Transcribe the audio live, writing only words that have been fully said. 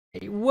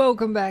Hey,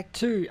 welcome back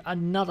to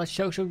another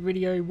ShellShock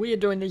video. We are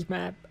doing this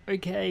map.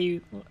 Okay,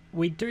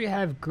 we do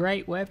have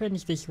great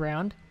weapons this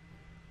round.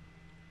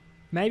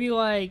 Maybe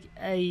like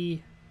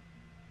a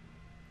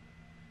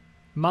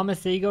Mama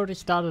Seagull to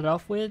start it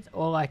off with,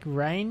 or like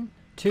Rain.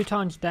 2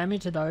 times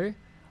damage though.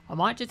 I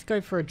might just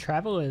go for a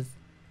Travelers.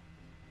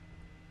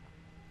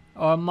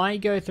 Or I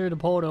might go through the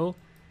portal.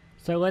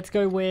 So let's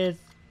go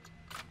with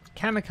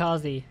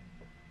Kamikaze.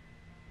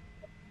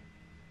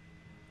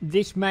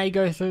 This may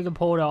go through the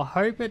portal. I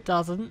hope it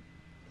doesn't.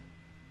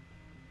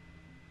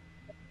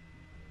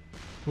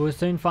 We'll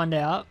soon find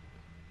out.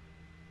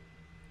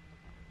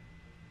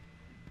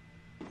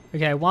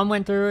 Okay, one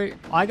went through.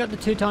 I got the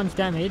 2 times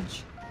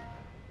damage.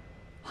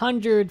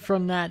 100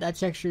 from that.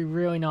 That's actually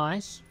really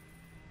nice.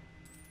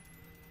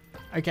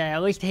 Okay,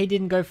 at least he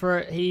didn't go for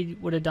it. He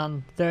would have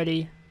done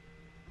 30.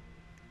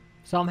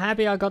 So I'm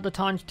happy I got the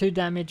times 2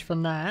 damage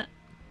from that.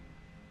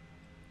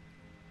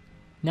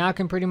 Now I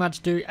can pretty much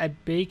do a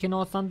beacon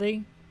or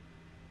something.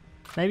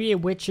 Maybe a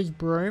witch's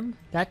broom.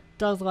 That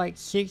does like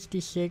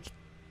 66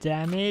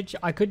 damage.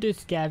 I could do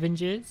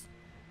scavengers,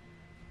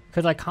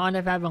 because I kind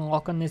of have a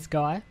lock on this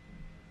guy.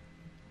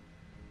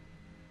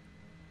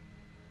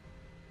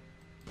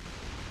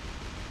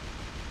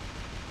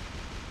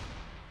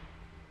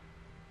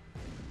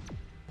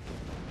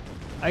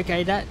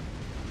 Okay,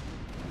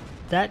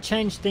 that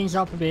changed things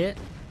up a bit.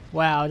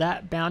 Wow,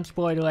 that bounce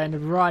blow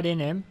landed right in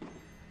him.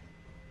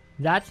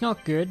 That's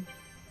not good.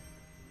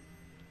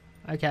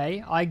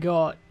 Okay, I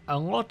got a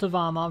lot of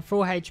armor,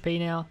 full HP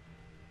now.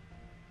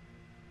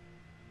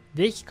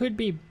 This could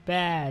be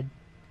bad,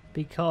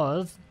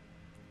 because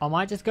I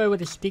might just go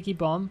with a sticky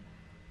bomb.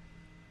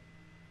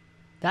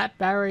 That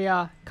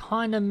barrier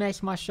kind of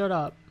messed my shot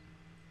up.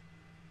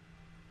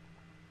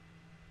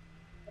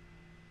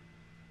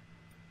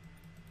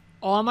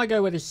 Oh, I might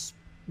go with a...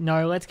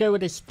 No, let's go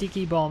with a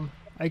sticky bomb.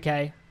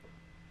 Okay.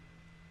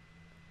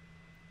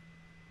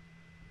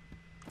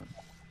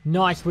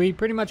 Nice, we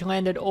pretty much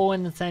landed all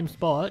in the same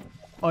spot.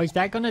 Oh, is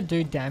that gonna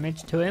do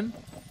damage to him?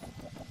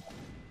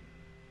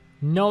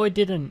 No, it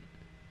didn't.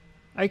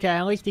 Okay,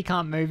 at least he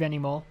can't move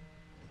anymore.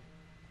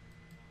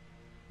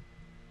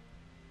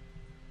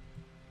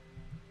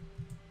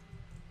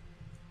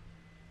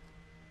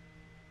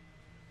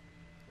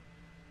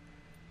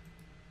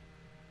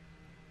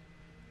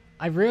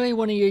 I really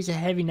want to use a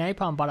heavy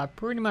napalm, but I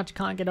pretty much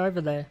can't get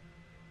over there.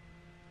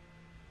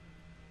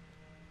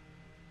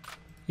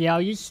 Yeah,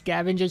 I'll use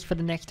scavengers for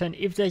the next turn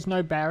if there's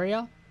no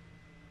barrier.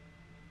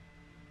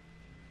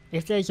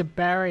 If there's a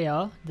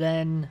barrier,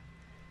 then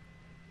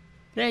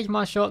there's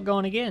my shot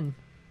going again.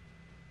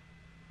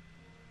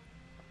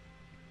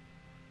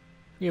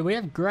 Yeah, we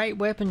have great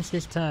weapons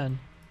this turn.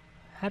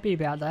 Happy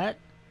about that.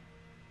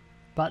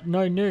 But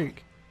no nuke.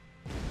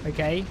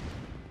 Okay.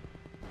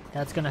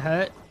 That's gonna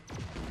hurt.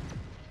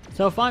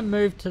 So if I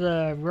move to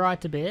the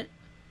right a bit.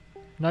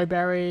 No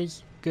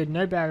barriers. Good,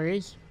 no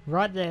barriers.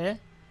 Right there.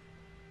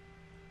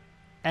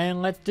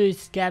 And let's do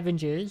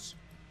scavengers.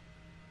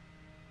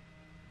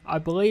 I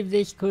believe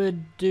this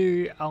could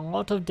do a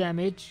lot of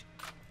damage.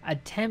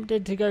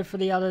 Attempted to go for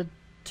the other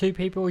 2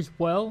 people as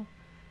well,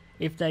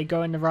 if they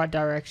go in the right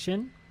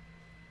direction.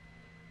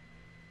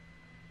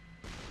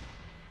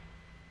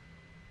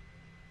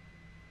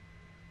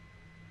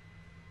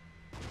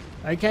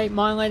 Okay,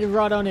 mine landed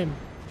right on him.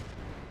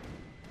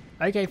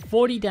 Okay,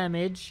 40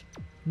 damage.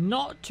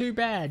 Not too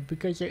bad,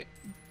 because it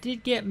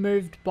did get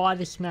moved by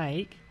the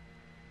snake.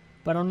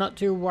 But I'm not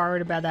too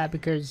worried about that,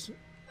 because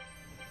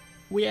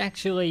we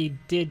actually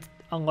did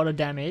a lot of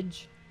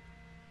damage.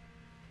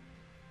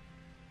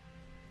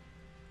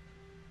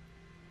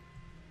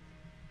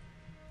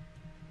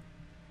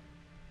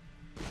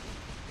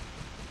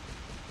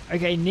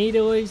 Okay,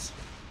 needlers.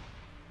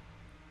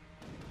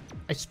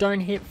 A stone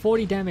hit,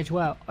 40 damage.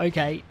 Wow,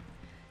 okay.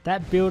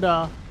 That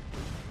builder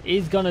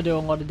is gonna do a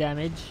lot of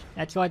damage.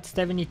 That's like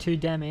 72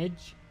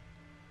 damage.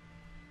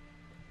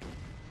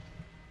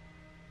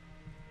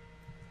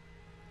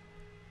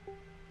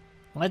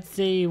 Let's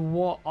see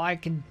what I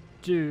can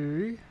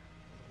do.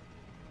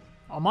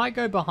 I might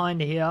go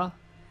behind here,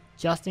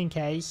 just in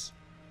case.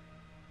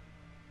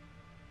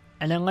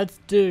 And then let's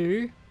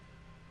do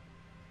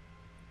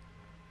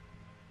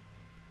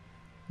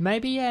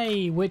maybe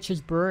a witch's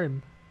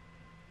broom.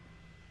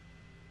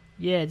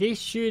 Yeah, this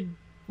should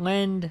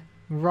land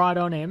right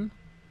on him.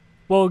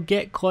 Well,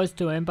 get close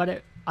to him,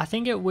 but I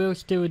think it will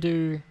still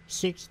do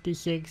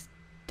 66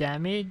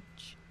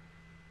 damage.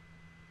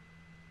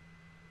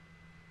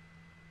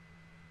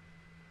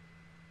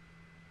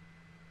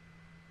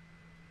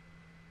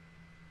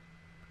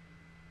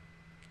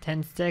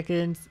 Ten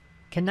seconds.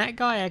 Can that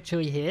guy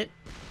actually hit?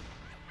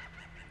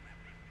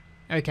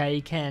 Okay,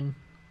 he can.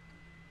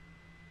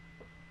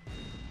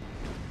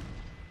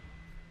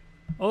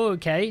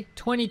 Okay,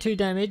 22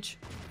 damage.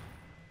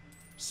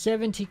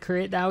 70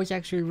 crit. That was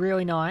actually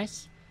really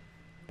nice.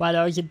 But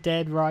that was a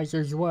dead riser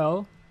as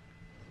well.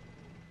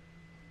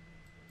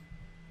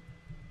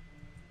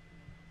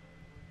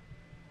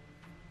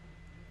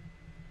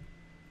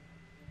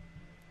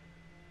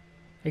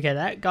 Okay,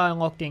 that guy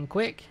locked in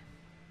quick.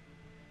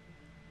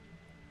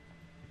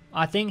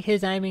 I think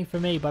he's aiming for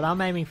me, but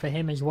I'm aiming for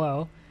him as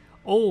well.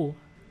 Oh,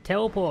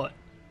 teleport.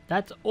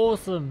 That's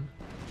awesome.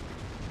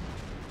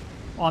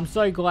 Oh, I'm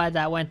so glad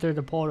that went through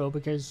the portal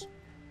because...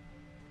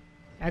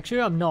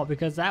 Actually, I'm not,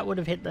 because that would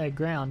have hit the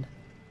ground.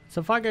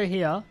 So if I go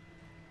here,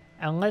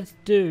 and let's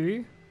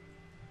do...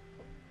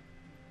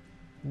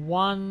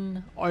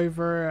 1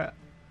 over...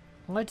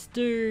 Let's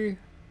do...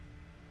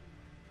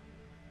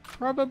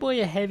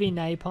 Probably a heavy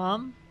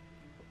napalm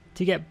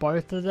to get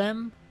both of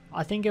them.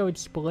 I think it would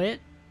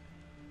split.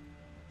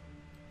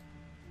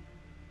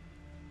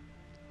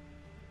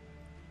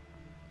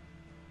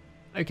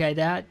 Okay,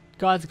 that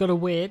guy's got a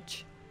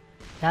witch.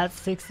 That's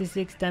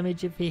 66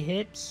 damage if he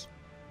hits.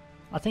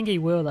 I think he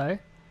will though.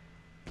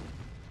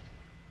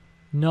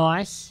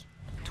 Nice.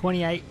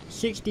 28,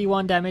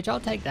 61 damage. I'll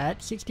take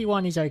that.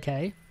 61 is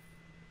okay.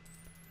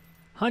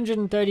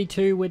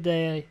 132 with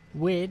the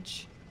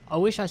witch. I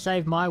wish I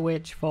saved my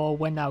witch for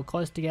when they were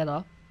close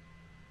together.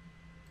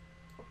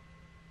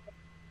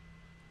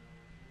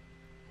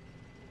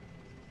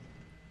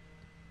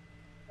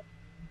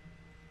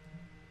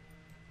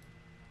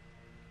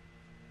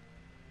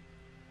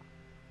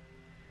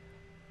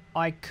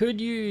 I could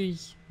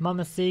use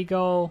Mama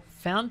Seagull.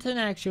 Fountain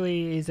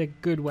actually is a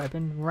good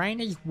weapon. Rain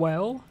as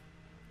well.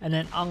 And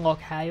then unlock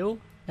Hail.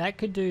 That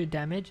could do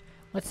damage.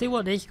 Let's see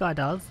what this guy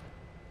does.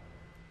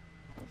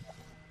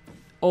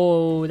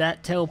 Oh,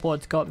 that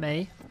teleport's got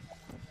me.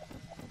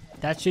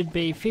 That should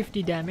be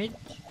 50 damage.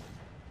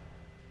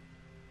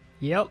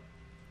 Yep.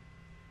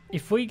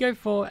 If we go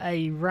for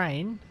a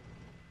Rain...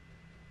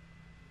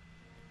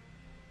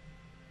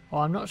 Oh,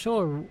 I'm not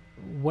sure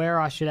where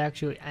I should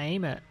actually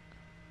aim it.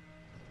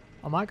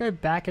 I might go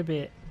back a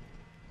bit.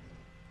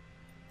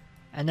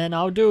 And then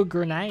I'll do a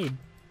grenade.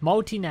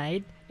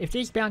 Multi-nade. If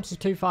this bounces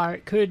too far,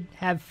 it could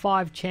have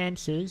 5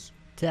 chances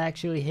to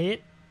actually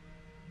hit.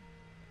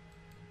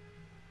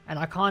 And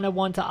I kind of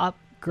want to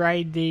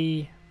upgrade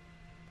the...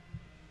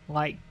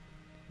 Like,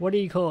 what do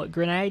you call it?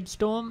 Grenade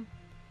storm?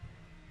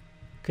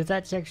 Because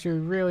that's actually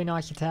a really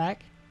nice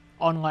attack.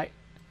 On, like,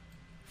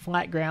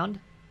 flat ground.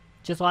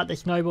 Just like the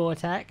snowball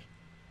attack.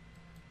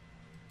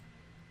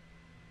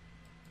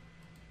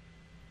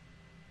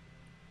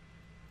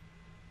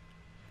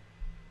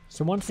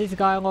 So once this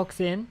guy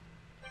locks in,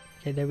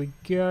 okay, there we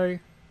go.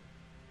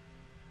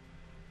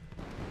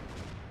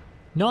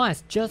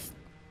 Nice,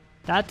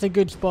 that's a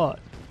good spot.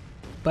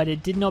 But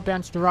it did not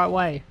bounce the right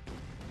way.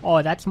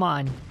 Oh, that's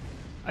mine.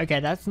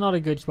 Okay, that's not a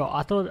good spot.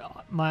 I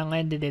thought mine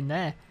landed in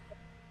there.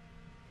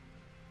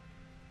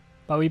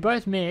 But we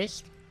both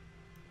missed.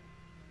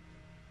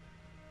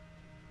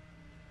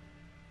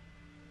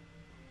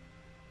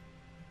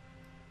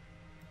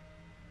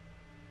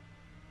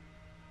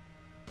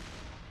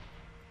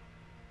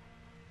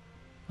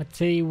 Let's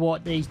see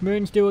what these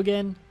moons do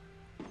again.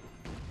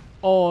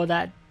 Oh,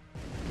 that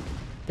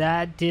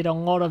did a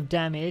lot of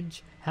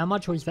damage. How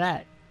much was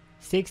that?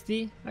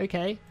 60?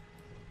 Okay.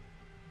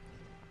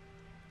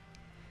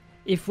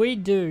 If we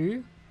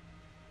do...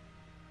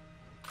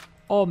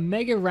 Oh,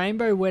 Mega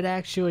Rainbow would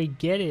actually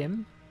get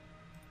him.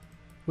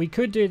 We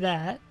could do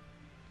that.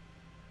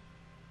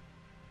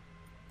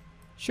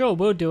 Sure,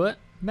 we'll do it.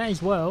 May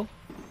as well.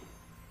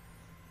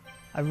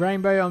 A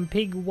Rainbow on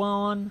Pig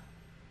 1.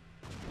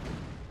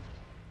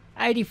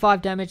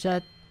 85 damage,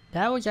 that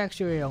was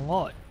actually a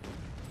lot.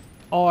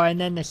 Oh,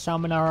 and then the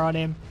summoner on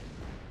him.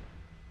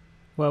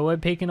 Well, we're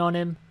picking on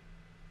him.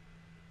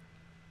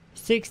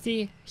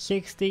 60,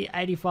 60,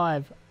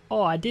 85.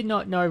 Oh, I did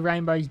not know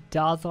Rainbow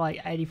does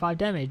like 85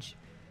 damage.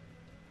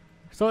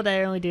 I thought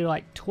they only do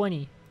like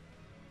 20.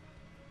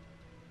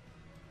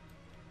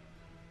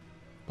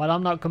 But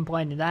I'm not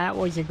complaining, that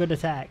was a good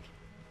attack.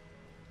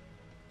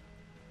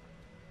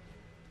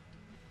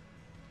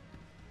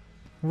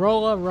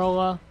 Roller,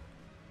 roller.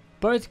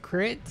 Both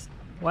crits?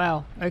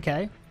 Wow,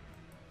 okay.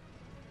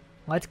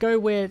 Let's go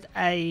with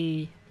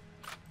a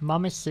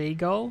Mama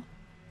Seagull.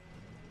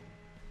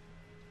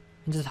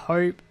 And just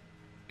hope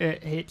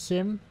it hits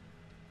him.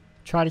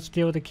 Try to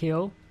steal the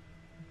kill.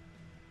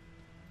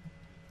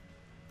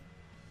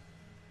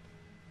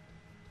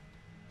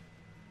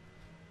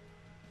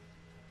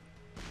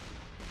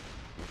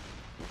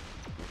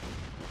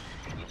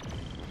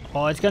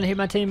 Oh, it's gonna hit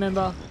my team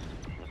member.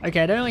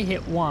 Okay, it only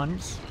hit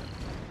once.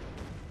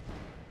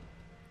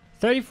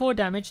 34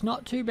 damage,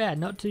 not too bad,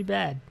 not too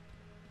bad.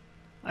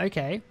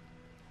 Okay.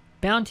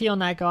 Bounty on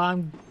that guy,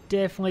 I'm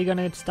definitely going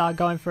to start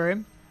going for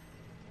him.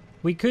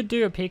 We could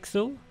do a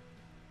pixel.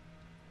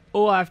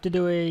 All I have to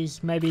do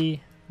is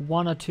maybe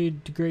 1 or 2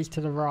 degrees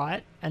to the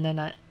right, and then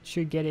that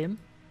should get him.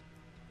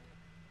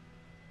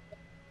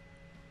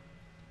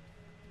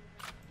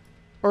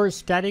 Or a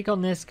static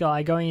on this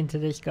guy going into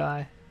this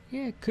guy.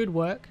 Yeah, it could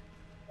work.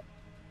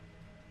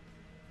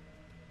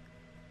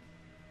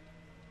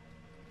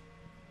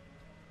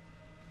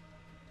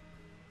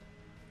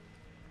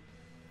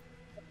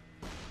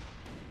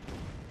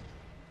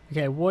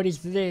 Okay, what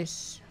is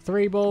this?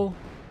 3 ball.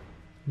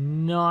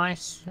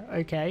 Nice.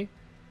 Okay.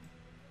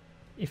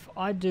 If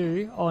I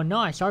do... Oh,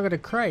 nice. I got a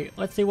crate.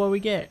 Let's see what we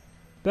get.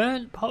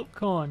 Burnt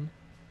popcorn.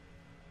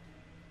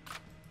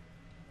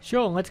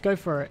 Sure, let's go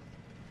for it.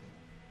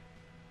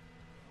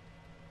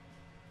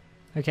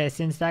 Okay,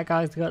 since that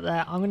guy's got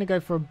that, I'm gonna go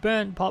for a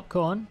burnt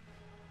popcorn.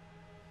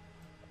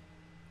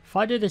 If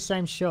I do the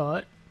same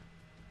shot,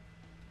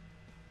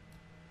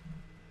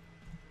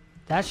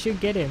 that should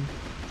get him.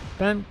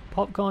 Burnt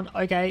popcorn,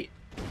 okay.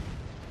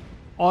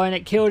 Oh, and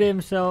it killed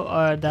him,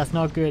 so that's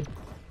not good.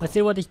 Let's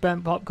see what this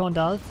burnt popcorn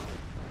does.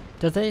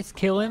 Does this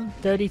kill him?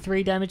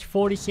 33 damage,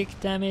 46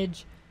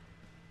 damage.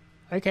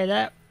 Okay,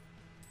 that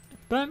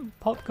burnt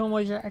popcorn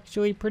was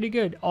actually pretty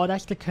good. Oh,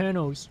 that's the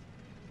kernels.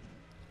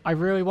 I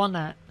really want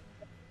that.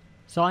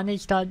 So I need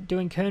to start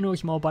doing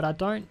kernels more, but I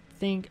don't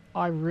think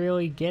I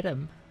really get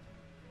them.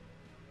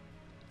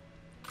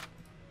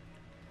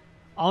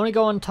 I want to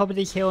go on top of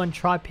this hill and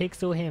try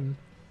pixel him.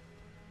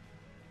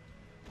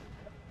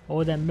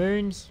 All the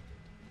moons.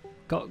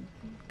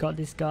 Got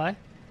this guy.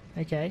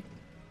 Okay.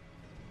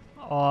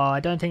 Oh,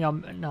 I don't think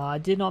no, I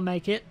did not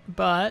make it.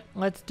 But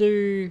let's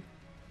do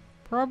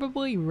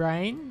probably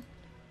rain.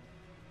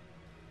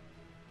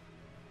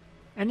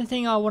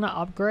 Anything I want to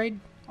upgrade,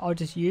 I'll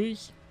just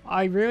use.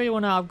 I really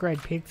want to upgrade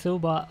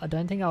pixel, but I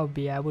don't think I'll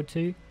be able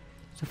to.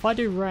 So if I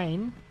do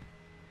rain.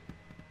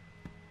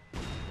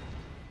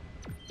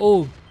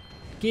 Oh,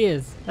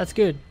 gears. That's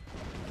good.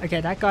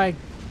 Okay, that guy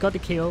got the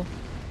kill.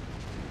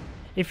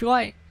 If you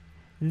like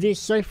this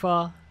so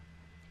far,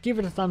 give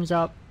it a thumbs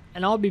up,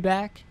 and I'll be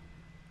back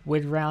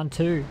with round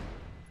 2.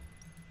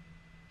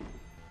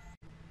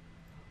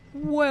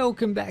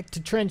 Welcome back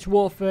to Trench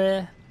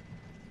Warfare.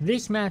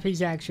 This map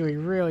is actually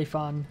really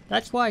fun.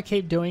 That's why I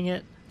keep doing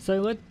it.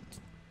 So let's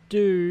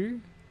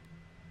do...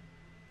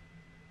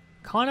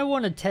 Kind of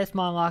want to test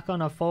my luck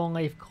on a fallen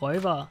leaf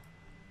clover.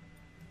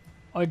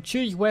 I'd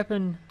choose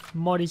weapon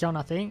mod is on,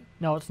 I think.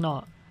 No, it's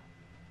not.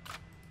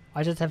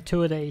 I just have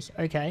 2 of these.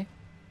 Okay.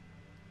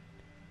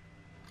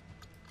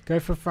 Go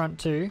for front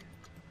 2.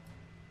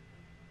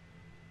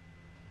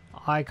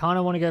 I kind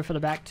of want to go for the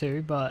back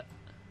 2, but...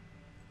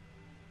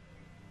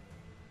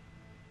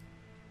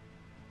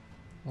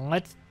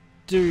 Let's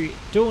do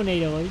dual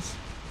needlers.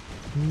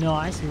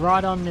 Nice.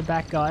 Right on the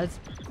back, guys.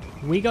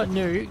 We got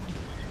nuked.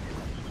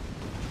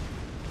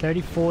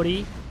 30,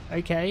 40.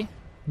 Okay.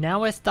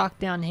 Now we're stuck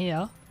down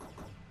here.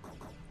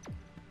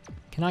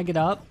 Can I get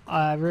up?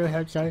 I really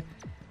hope so.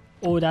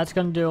 Oh, that's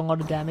going to do a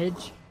lot of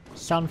damage.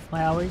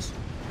 Sunflowers.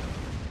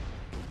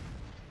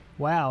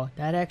 Wow,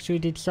 that actually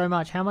did so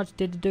much. How much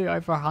did it do?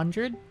 Over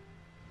 100?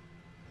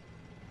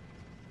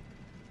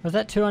 Was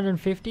that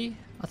 250?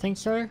 I think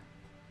so.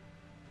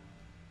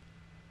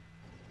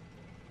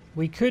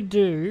 We could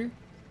do...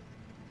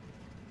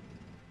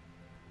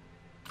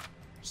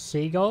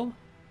 Seagull.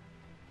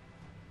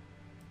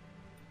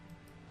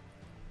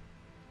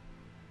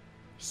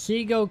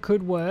 Seagull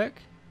could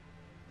work.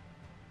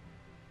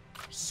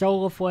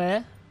 Solar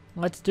flare.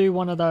 Let's do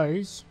one of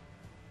those.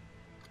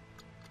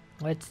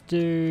 Let's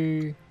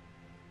do...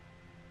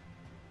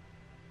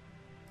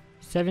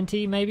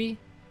 70 maybe?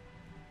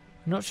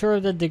 Not sure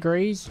of the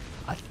degrees.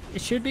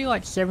 It should be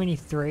like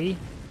 73.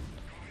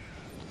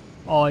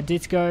 Oh,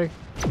 disco.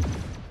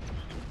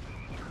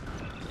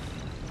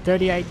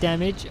 38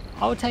 damage.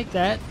 I'll take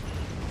that.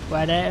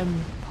 But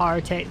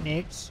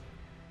pyrotechnics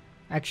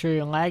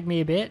actually lagged me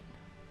a bit.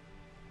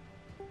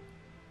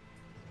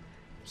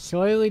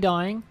 Slowly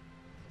dying.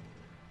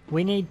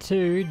 We need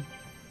to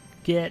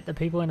get the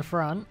people in the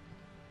front.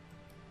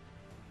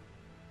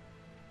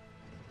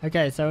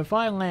 Okay, so if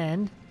I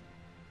land...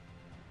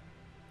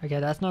 Okay,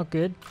 that's not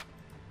good.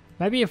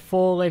 Maybe a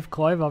 4-leaf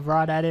clover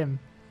right at him.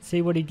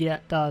 See what he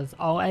does.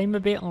 I'll aim a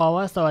bit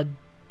lower so I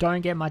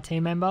don't get my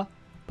team member.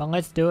 But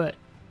let's do it.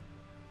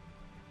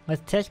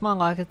 Let's test my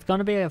luck. It's going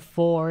to be a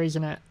 4,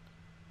 isn't it?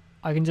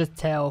 I can just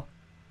tell.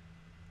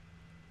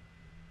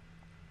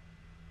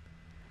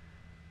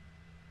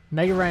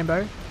 Mega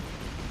Rainbow.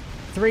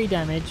 3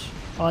 damage.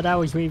 Oh, that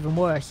was even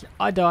worse.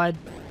 I died.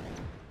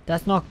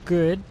 That's not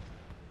good.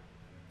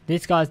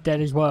 This guy's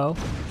dead as well.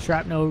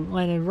 Shrapnel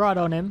landed right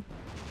on him.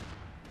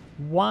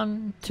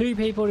 2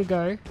 people to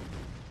go.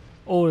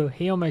 Oh,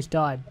 he almost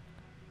died.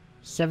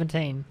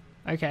 17.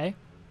 Okay.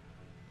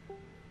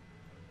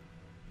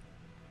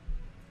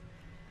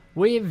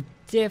 We've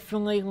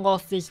definitely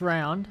lost this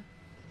round.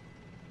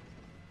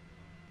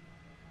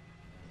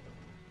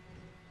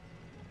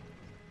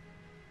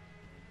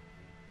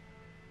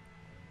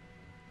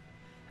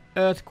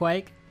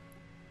 Earthquake.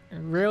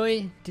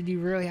 Really? Did you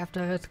really have to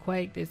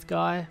earthquake this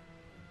guy?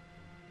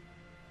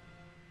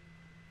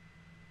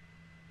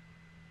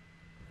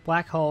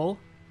 Black hole.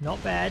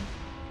 Not bad.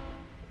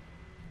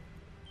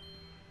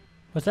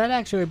 Was that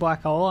actually a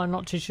black hole? I'm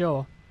not too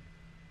sure.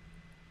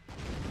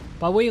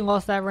 But we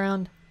lost that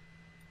round.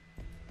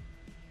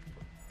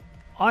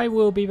 I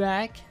will be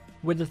back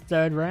with the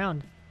 3rd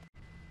round.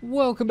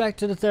 Welcome back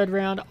to the 3rd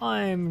round.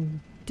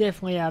 I'm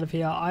definitely out of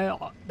here.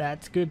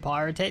 That's good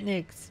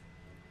pyrotechnics.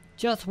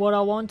 Just what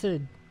I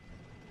wanted.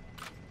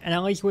 And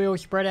at least we all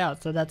spread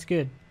out, so that's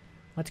good.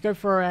 Let's go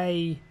for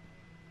a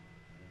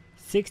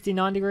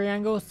 69 degree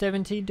angle,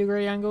 70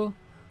 degree angle.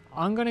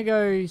 I'm gonna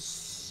go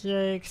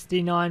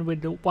 69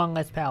 with 1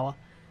 less power.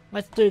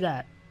 Let's do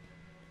that.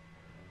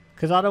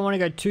 Because I don't want to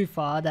go too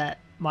far that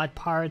my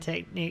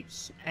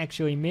pyrotechnics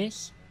actually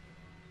miss.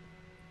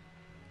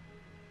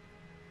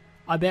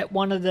 I bet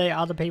one of the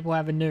other people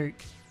have a nuke.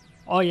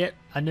 Oh yep,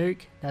 a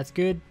nuke. That's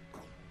good.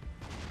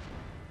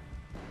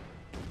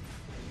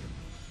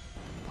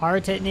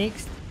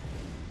 Pyrotechnics.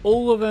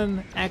 All of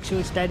them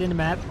actually stayed in the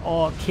map.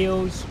 Oh,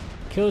 kills.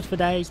 Kills for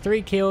days.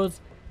 3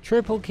 kills.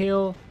 Triple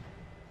kill.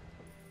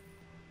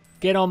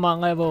 Get on my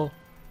level.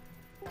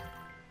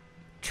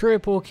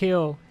 Triple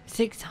kill.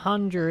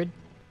 600.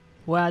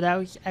 Wow, that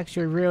was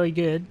actually really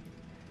good.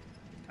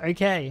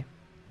 Okay.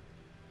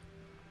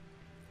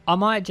 I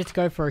might just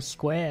go for a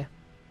square.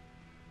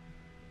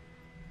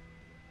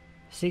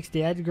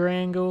 60 degree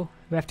angle.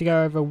 We have to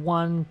go over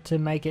 1 to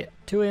make it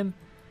to him.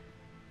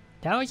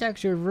 That was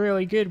actually a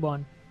really good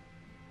one.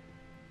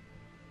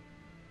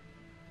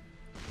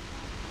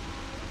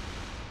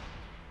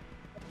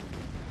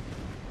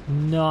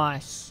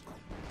 Nice.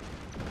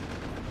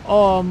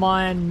 Oh,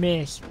 mine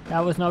missed.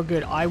 That was not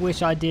good. I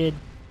wish I did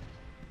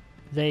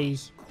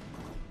these.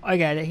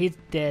 Okay, he's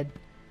dead.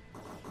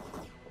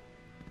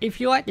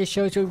 If you like this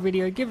ShellShock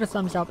video, give a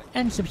thumbs up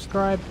and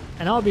subscribe,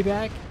 and I'll be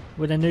back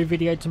with a new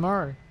video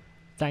tomorrow.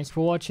 Thanks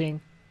for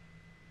watching.